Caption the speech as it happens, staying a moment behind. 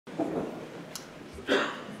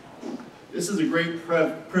This is a great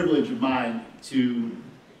privilege of mine to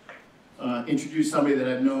introduce somebody that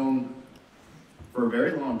I've known for a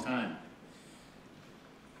very long time.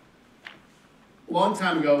 A long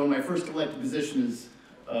time ago, when my first elected position as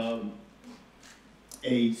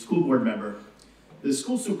a school board member, the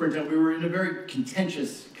school superintendent, we were in a very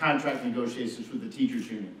contentious contract negotiations with the teachers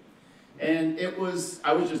union. And I was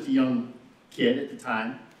just a young kid at the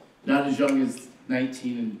time, not as young as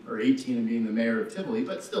 19 or 18 and being the mayor of Tivoli,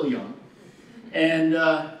 but still young. And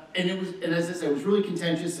as I said, it was really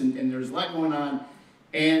contentious, and there was a lot going on.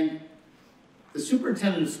 And the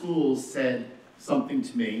superintendent of schools said something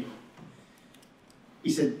to me. He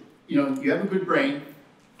said, you know, you have a good brain,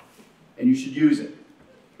 and you should use it.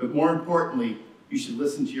 But more importantly, you should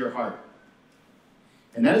listen to your heart.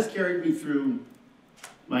 And that has carried me through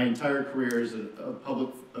my entire career as a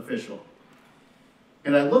public official.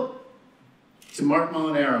 And I look to Marc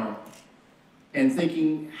Molinaro and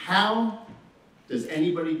thinking, how does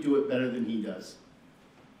anybody do it better than he does?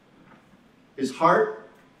 His heart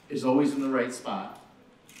is always in the right spot,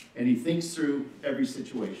 and he thinks through every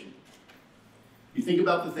situation. You think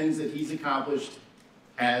about the things that he's accomplished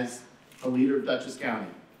as a leader of Dutchess County.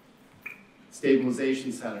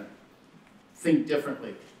 Stabilization Center, Think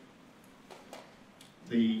Differently,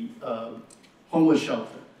 the homeless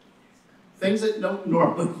shelter, things that don't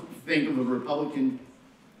normally think of a Republican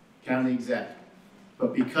county exec,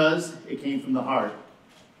 but because it came from the heart,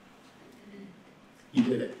 he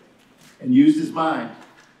did it and used his mind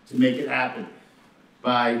to make it happen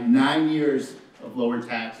by 9 years of lower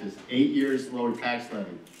taxes, 8 years lower tax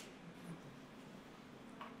levy.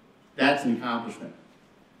 That's an accomplishment.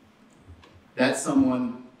 That's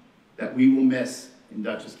someone that we will miss in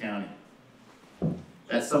Dutchess County.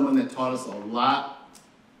 That's someone that taught us a lot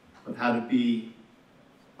of how to be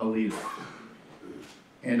a leader.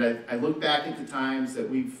 And I look back at the times that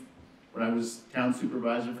when I was town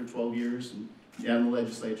supervisor for 12 years and down in the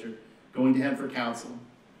legislature, going to him for counsel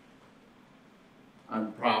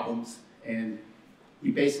on problems, and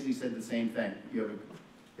he basically said the same thing. You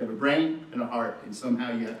have a brain and a heart, and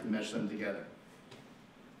somehow you have to mesh them together.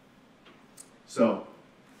 So,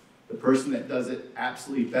 the person that does it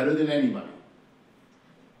absolutely better than anybody,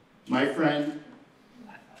 my friend,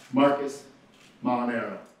 Marcus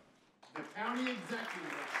Molinaro, the county executive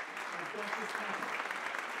of Dutchess County.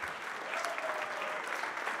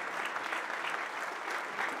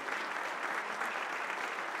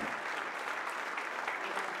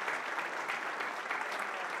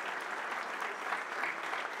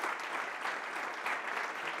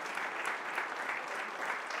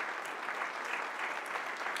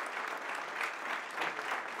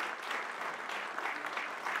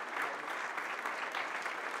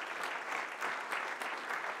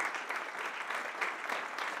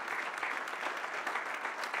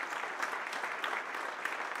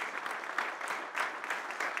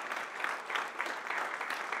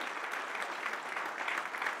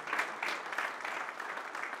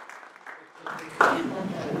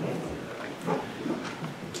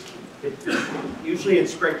 Usually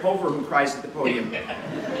it's Greg Pulver who cries at the podium.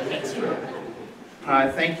 That's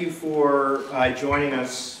right. Thank you for joining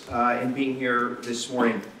us and being here this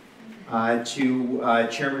morning. To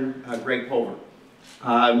Chairman Greg Pulver.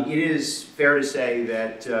 It is fair to say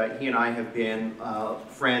that he and I have been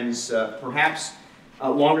friends perhaps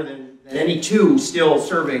longer than any two still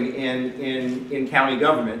serving in county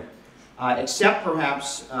government, except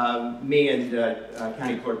perhaps me and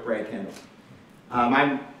County Clerk Brad Kendall.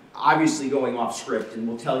 I'm obviously going off script, and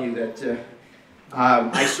will tell you that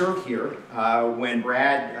I served here when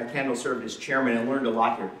Brad Kendall served as chairman, and learned a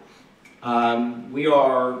lot here. We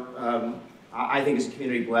are, I think as a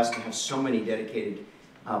community, blessed to have so many dedicated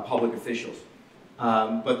public officials.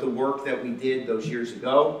 But the work that we did those years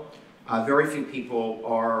ago, very few people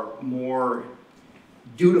are more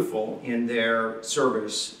dutiful in their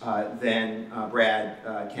service than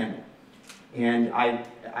Brad Kendall. And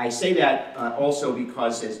I say that also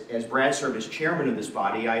because as Brad served as chairman of this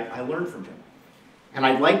body, I learned from him. And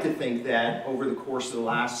I'd like to think that over the course of the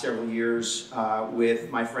last several years with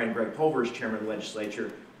my friend Greg Pulver as chairman of the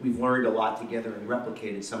legislature, we've learned a lot together and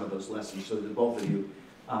replicated some of those lessons. So to both of you,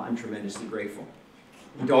 I'm tremendously grateful.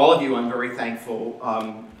 And to all of you, I'm very thankful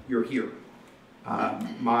you're here.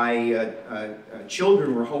 My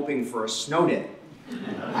children were hoping for a snow day.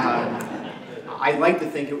 I'd like to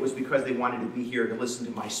think it was because they wanted to be here to listen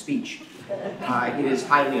to my speech. It is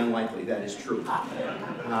highly unlikely that is true.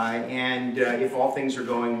 And if all things are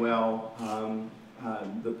going well,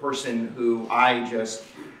 the person who I just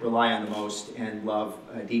rely on the most and love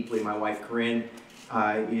deeply, my wife Corinne,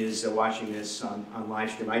 is watching this on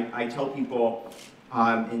live stream. I tell people,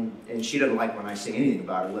 and she doesn't like when I say anything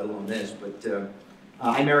about her, let alone this, but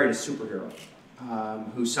I married a superhero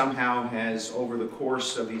who somehow has, over the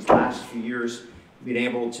course of these last few years, been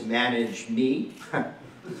able to manage me,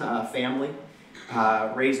 family,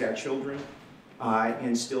 raise our children,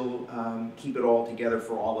 and still keep it all together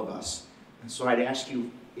for all of us. And so I'd ask you,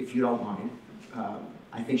 if you don't mind,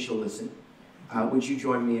 I think she'll listen. Would you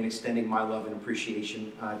join me in extending my love and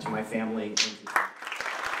appreciation to my family?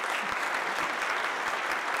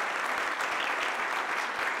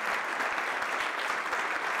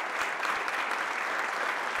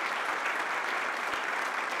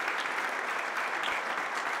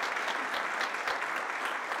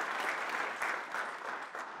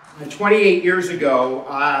 And to 28 years ago,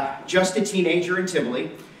 just a teenager in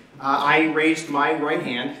Tivoli, I raised my right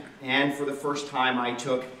hand, and for the first time I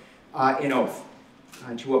took an oath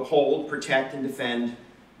to uphold, protect, and defend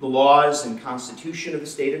the laws and Constitution of the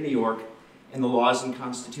state of New York and the laws and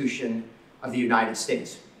Constitution of the United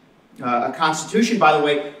States. A Constitution, by the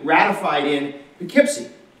way, ratified in Poughkeepsie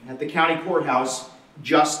at the county courthouse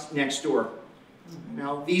just next door.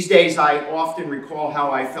 Now, these days I often recall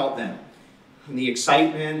how I felt then, and the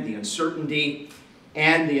excitement, the uncertainty,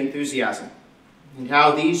 and the enthusiasm, and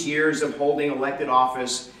how these years of holding elected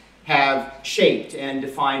office have shaped and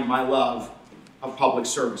defined my love of public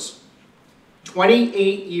service.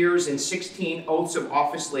 28 years and 16 oaths of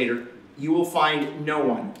office later, you will find no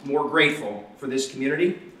one more grateful for this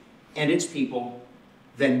community and its people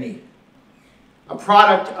than me. A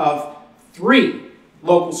product of 3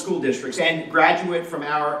 local school districts and graduate from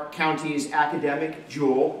our county's academic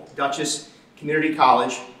jewel, Dutchess Community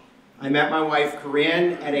College, I met my wife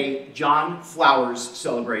Corinne at a John Flowers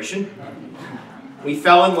celebration. We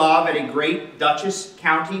fell in love at a great Dutchess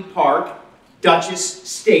County Park, Dutchess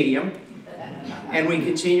Stadium, and we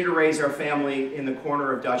continue to raise our family in the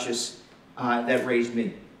corner of Dutchess that raised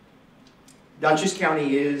me. Dutchess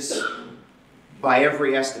County is, by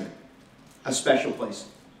every estimate, a special place.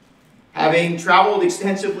 Having traveled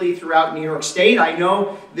extensively throughout New York State, I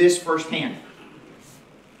know this firsthand.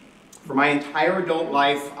 For my entire adult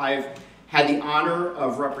life, I've had the honor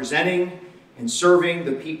of representing and serving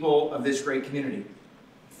the people of this great community.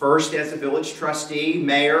 First as a village trustee,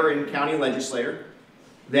 mayor, and county legislator,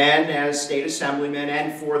 then as state assemblyman,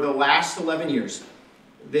 and for the last 11 years,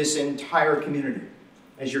 this entire community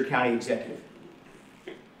as your county executive.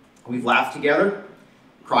 We've laughed together,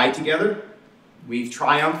 cried together, we've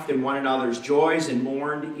triumphed in one another's joys and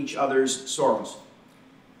mourned each other's sorrows.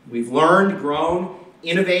 We've learned, grown,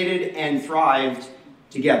 innovated, and thrived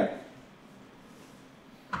together.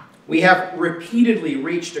 We have repeatedly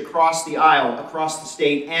reached across the aisle, across the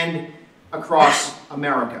state, and across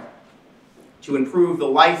America to improve the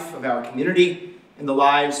life of our community and the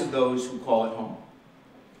lives of those who call it home.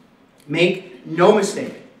 Make no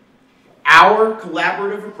mistake, our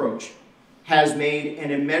collaborative approach has made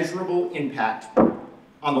an immeasurable impact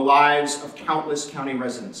on the lives of countless county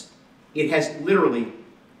residents. It has literally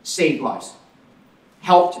saved lives,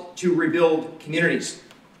 helped to rebuild communities.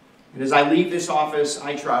 And as I leave this office,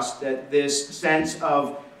 I trust that this sense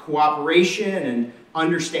of cooperation and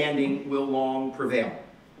understanding will long prevail.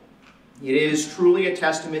 It is truly a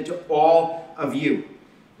testament to all of you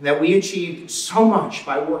that we achieved so much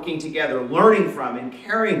by working together, learning from and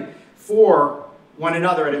caring for one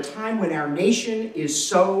another at a time when our nation is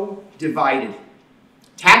so divided.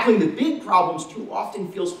 Tackling the big problems too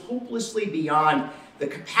often feels hopelessly beyond the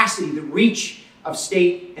capacity, the reach of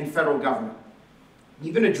state and federal government.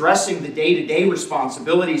 Even addressing the day-to-day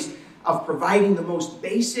responsibilities of providing the most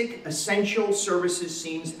basic, essential services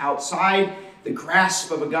seems outside the grasp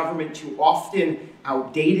of a government too often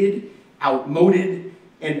outdated, outmoded,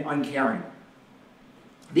 and uncaring.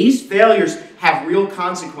 These failures have real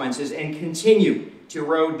consequences and continue to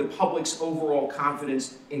erode the public's overall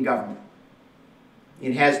confidence in government.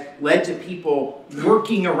 It has led to people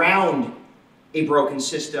working around a broken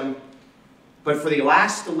system, but for the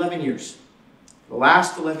last 11 years,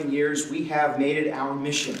 we have made it our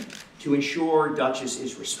mission to ensure Dutchess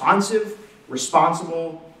is responsive,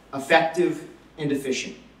 responsible, effective, and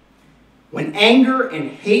efficient. When anger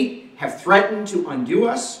and hate have threatened to undo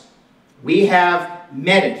us, we have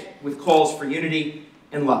met it with calls for unity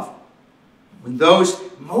and love. When those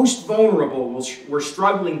most vulnerable were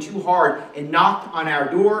struggling too hard and knocked on our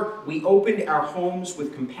door, we opened our homes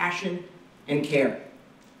with compassion and care.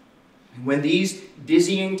 And when these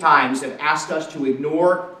dizzying times have asked us to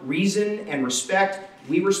ignore reason and respect,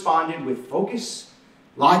 we responded with focus,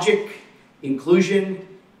 logic, inclusion,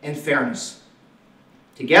 and fairness.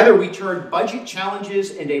 Together, we turned budget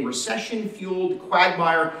challenges and a recession-fueled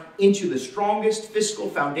quagmire into the strongest fiscal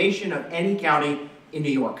foundation of any county in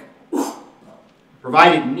New York.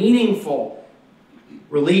 Provided meaningful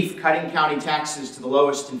relief, cutting county taxes to the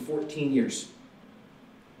lowest in 14 years.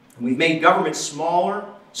 And we've made government smaller,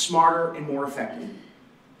 smarter, and more effective.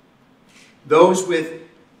 Those with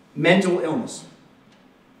mental illness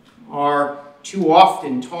are too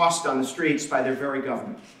often tossed on the streets by their very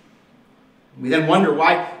government. We then wonder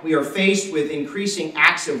why we are faced with increasing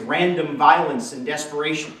acts of random violence and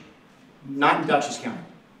desperation. Not in Dutchess County.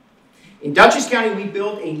 In Dutchess County, we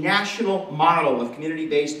built a national model of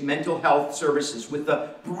community-based mental health services with the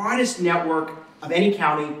broadest network of any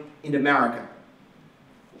county in America.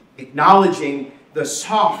 Acknowledging the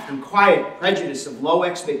soft and quiet prejudice of low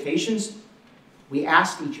expectations, we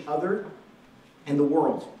asked each other and the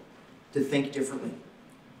world to think differently.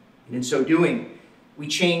 And in so doing, we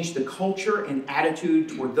changed the culture and attitude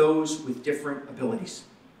toward those with different abilities.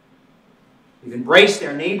 We've embraced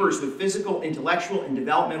our neighbors with physical, intellectual, and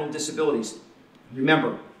developmental disabilities.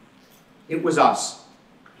 Remember, it was us.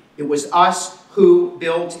 It was us who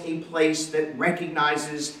built a place that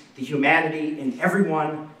recognizes the humanity in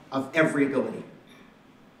everyone of every ability.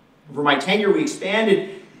 Over my tenure, we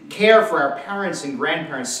expanded care for our parents and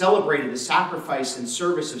grandparents, celebrated the sacrifice and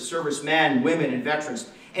service of servicemen, women, and veterans.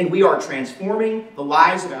 And we are transforming the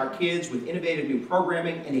lives of our kids with innovative new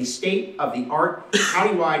programming and a state-of-the-art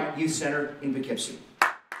countywide youth center in Poughkeepsie.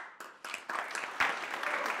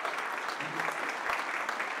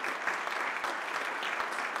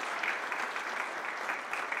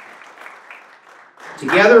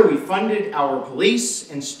 Together, we funded our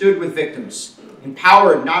police and stood with victims,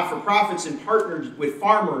 empowered not-for-profits and partnered with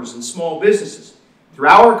farmers and small businesses. Through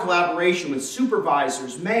our collaboration with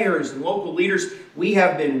supervisors, mayors, and local leaders, we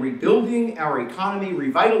have been rebuilding our economy,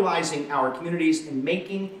 revitalizing our communities, and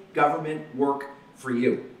making government work for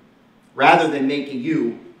you, rather than making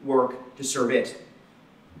you work to serve it.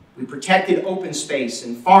 We protected open space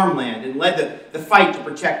and farmland and led the fight to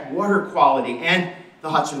protect water quality and the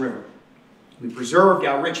Hudson River. We preserved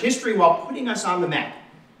our rich history while putting us on the map,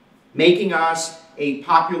 making us a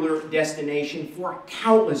popular destination for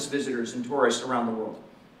countless visitors and tourists around the world.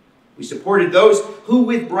 We supported those who,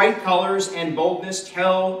 with bright colors and boldness,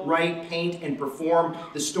 tell, write, paint, and perform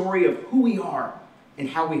the story of who we are and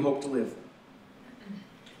how we hope to live.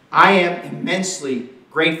 I am immensely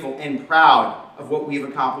grateful and proud of what we have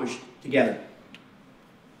accomplished together.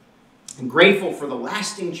 I'm grateful for the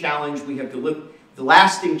lasting challenge we have delivered, the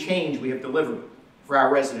lasting change we have delivered for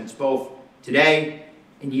our residents, both today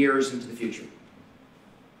and years into the future.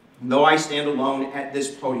 And though I stand alone at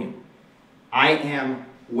this podium, I am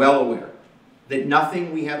well aware that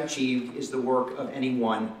nothing we have achieved is the work of any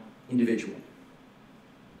one individual.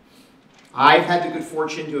 I've had the good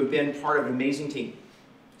fortune to have been part of an amazing team.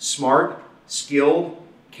 Smart, skilled,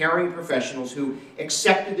 caring professionals who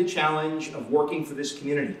accepted the challenge of working for this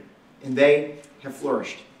community, and they have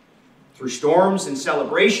flourished. Through storms and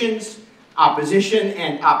celebrations, opposition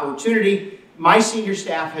and opportunity, my senior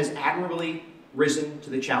staff has admirably risen to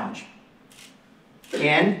the challenge.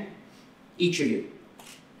 And each of you,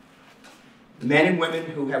 the men and women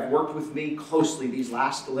who have worked with me closely these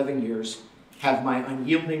last 11 years, have my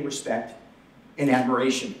unyielding respect and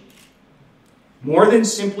admiration. More than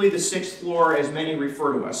simply the sixth floor, as many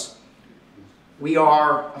refer to us, we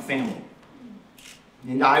are a family.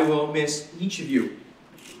 And I will miss each of you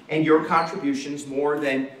and your contributions more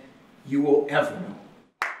than you will ever know.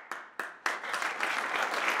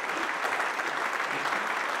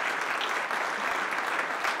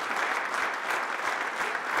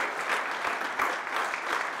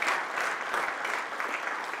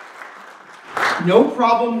 No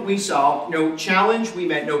problem we solved, no challenge we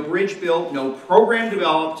met, no bridge built, no program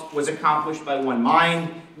developed was accomplished by one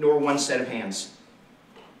mind nor one set of hands.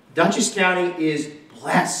 Dutchess County is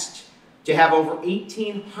blessed to have over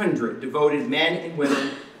 1,800 devoted men and women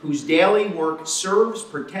whose daily work serves,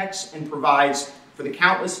 protects, and provides for the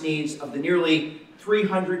countless needs of the nearly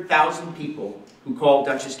 300,000 people who call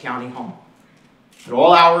Dutchess County home. At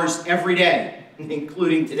all hours every day,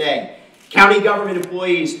 including today, county government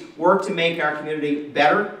employees work to make our community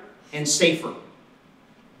better and safer.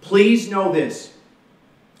 Please know this.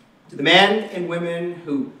 To the men and women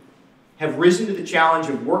who have risen to the challenge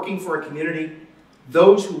of working for a community,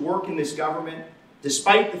 those who work in this government,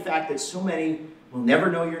 despite the fact that so many will never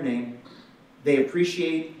know your name, they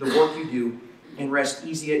appreciate the work you do and rest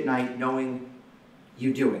easy at night knowing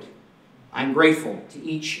you do it. I'm grateful to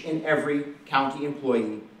each and every county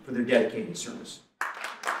employee for their dedicated service.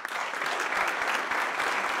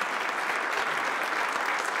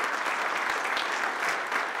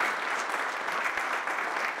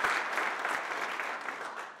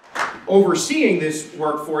 Overseeing this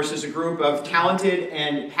workforce is a group of talented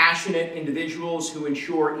and passionate individuals who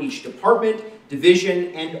ensure each department,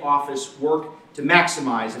 division, and office work to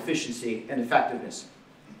maximize efficiency and effectiveness.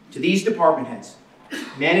 To these department heads,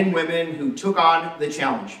 men and women who took on the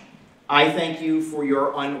challenge, I thank you for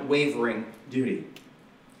your unwavering duty.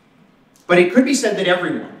 But it could be said that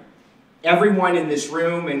everyone in this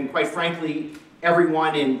room, and quite frankly,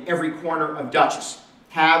 everyone in every corner of Dutchess,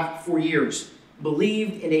 have for years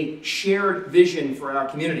believed in a shared vision for our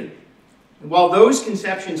community. And while those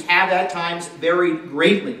conceptions have at times varied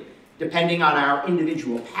greatly, depending on our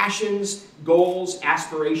individual passions, goals,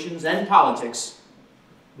 aspirations, and politics,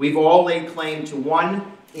 we've all laid claim to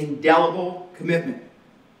one indelible commitment: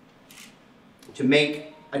 to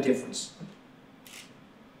make a difference.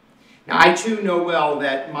 Now, I too know well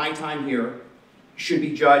that my time here should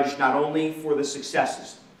be judged not only for the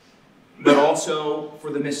successes, but also for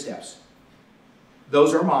the missteps.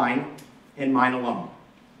 Those are mine and mine alone.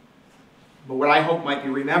 But what I hope might be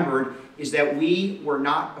remembered is that we were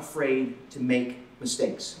not afraid to make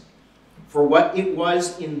mistakes. For what it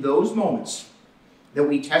was in those moments that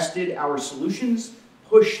we tested our solutions,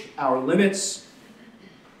 pushed our limits,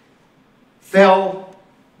 fell,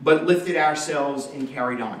 but lifted ourselves and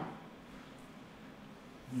carried on.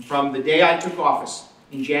 From the day I took office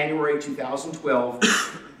in January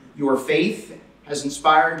 2012, your faith has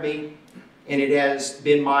inspired me, and it has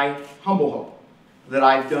been my humble hope that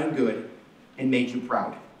I've done good and made you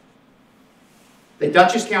proud. That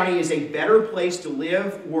Dutchess County is a better place to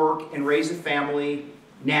live, work, and raise a family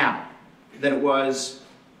now than it was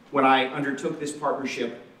when I undertook this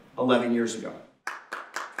partnership 11 years ago.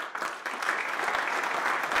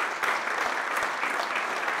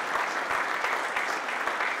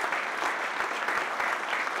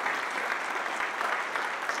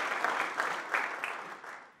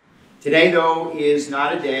 Today, though, is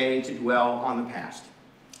not a day to dwell on the past.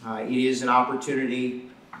 It is an opportunity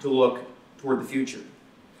to look toward the future.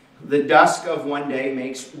 The dusk of one day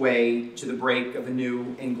makes way to the break of a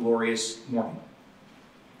new and glorious morning.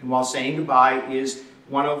 And while saying goodbye is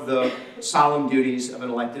one of the solemn duties of an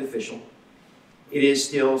elected official, it is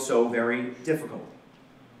still so very difficult.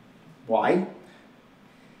 Why?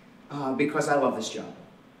 Because I love this job.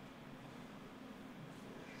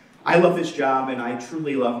 I love this job, and I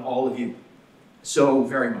truly love all of you so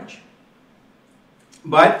very much.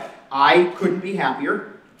 But I couldn't be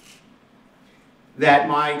happier that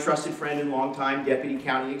my trusted friend and longtime Deputy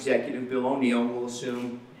County Executive, Bill O'Neill, will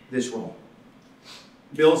assume this role.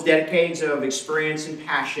 Bill's decades of experience and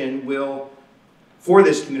passion for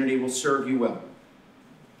this community will serve you well.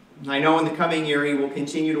 I know in the coming year he will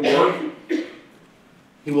continue to work.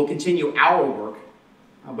 He will continue our work,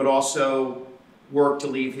 but also work to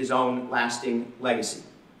leave his own lasting legacy.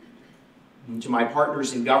 And to my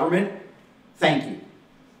partners in government, thank you.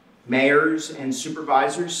 Mayors and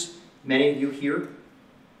supervisors, many of you here.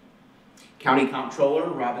 County Comptroller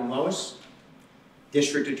Robin Lois,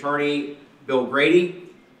 District Attorney Bill Grady,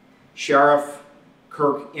 Sheriff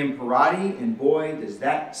Kirk Imperati, and boy, does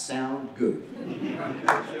that sound good.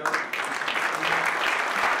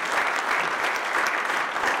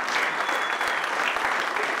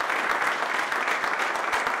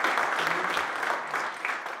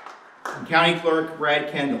 County Clerk Brad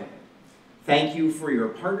Kendall, thank you for your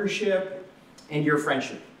partnership and your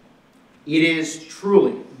friendship. It has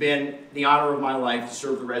truly been the honor of my life to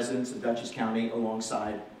serve the residents of Dutchess County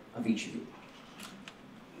alongside of each of you.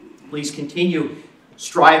 Please continue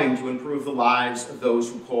striving to improve the lives of those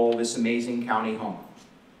who call this amazing county home.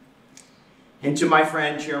 And to my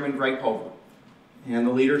friend, Chairman Greg Pulver, and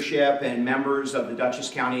the leadership and members of the Dutchess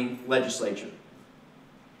County Legislature,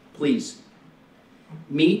 please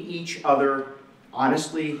meet each other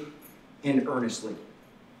honestly and earnestly.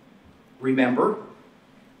 Remember,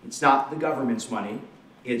 it's not the government's money,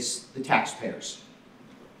 it's the taxpayers.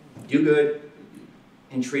 Do good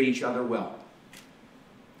and treat each other well.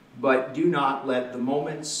 But do not let the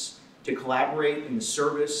moments to collaborate in the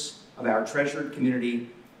service of our treasured community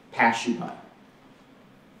pass you by.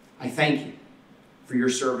 I thank you for your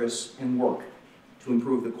service and work to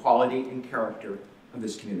improve the quality and character of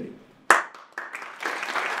this community.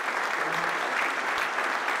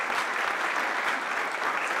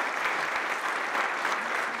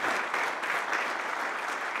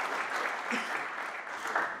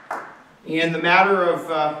 In the matter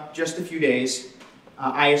of just a few days,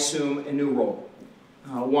 I assume a new role,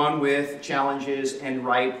 one with challenges and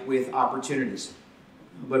ripe with opportunities.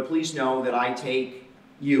 But please know that I take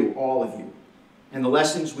you, all of you, and the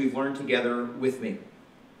lessons we've learned together with me.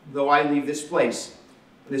 Though I leave this place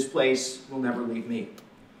will never leave me.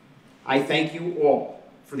 I thank you all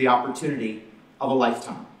for the opportunity of a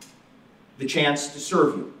lifetime, the chance to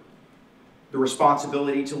serve you, the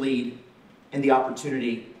responsibility to lead, and the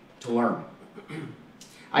opportunity to learn.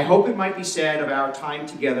 I hope it might be said of our time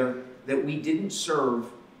together that we didn't serve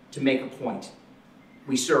to make a point.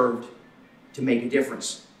 We served to make a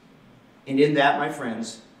difference. And in that, my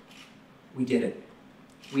friends, we did it.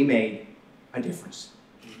 We made a difference.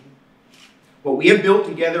 What we have built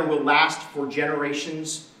together will last for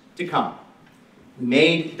generations to come. We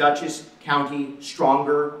made Dutchess County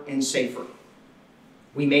stronger and safer.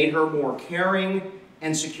 We made her more caring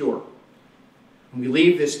and secure. And we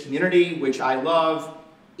leave this community, which I love,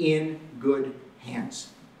 in good hands.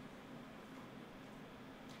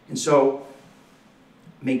 And so,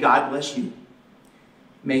 may God bless you.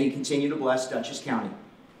 May He continue to bless Dutchess County.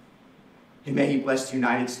 And may He bless the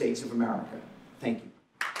United States of America. Thank you.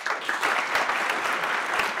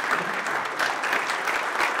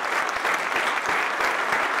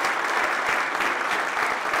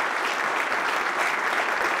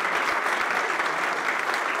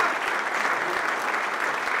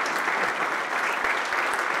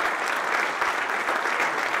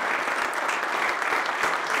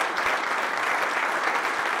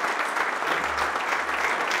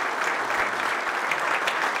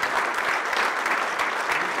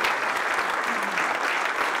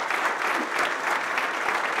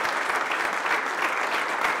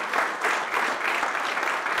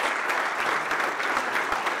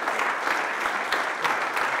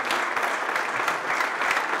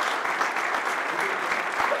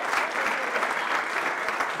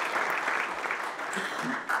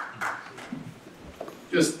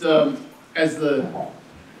 Just as the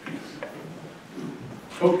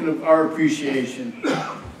token of our appreciation,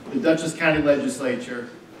 the Dutchess County Legislature,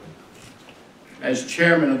 as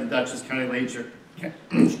chairman of the Dutchess County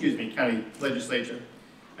County Legislature,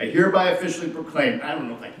 I hereby officially proclaim, I don't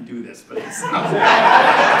know if I can do this, but it's so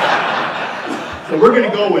we're going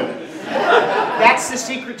to go with it. That's the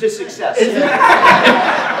secret to success. and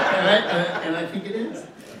I think it is.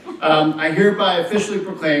 I hereby officially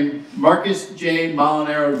proclaim Marcus J.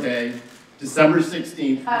 Molinaro Day, December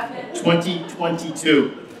 16th,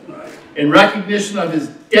 2022. In recognition of his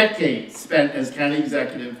decades spent as county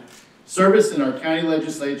executive, service in our county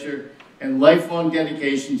legislature, and lifelong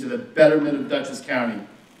dedication to the betterment of Dutchess County,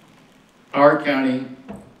 our county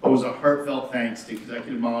owes a heartfelt thanks to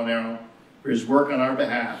Executive Molinaro for his work on our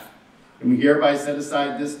behalf, and we hereby set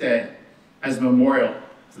aside this day as a memorial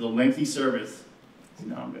to the lengthy service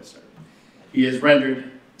he has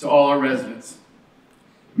rendered to all our residents.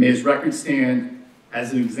 May his record stand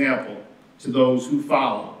as an example to those who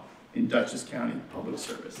follow in Dutchess County public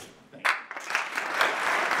service. Thank you.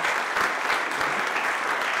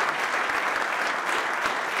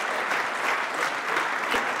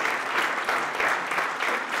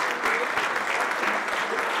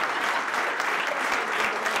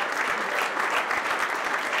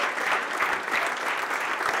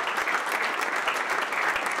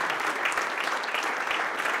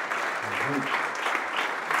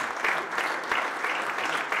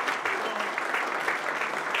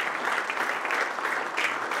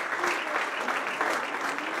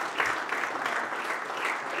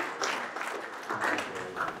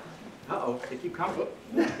 Uh-oh, they keep coming.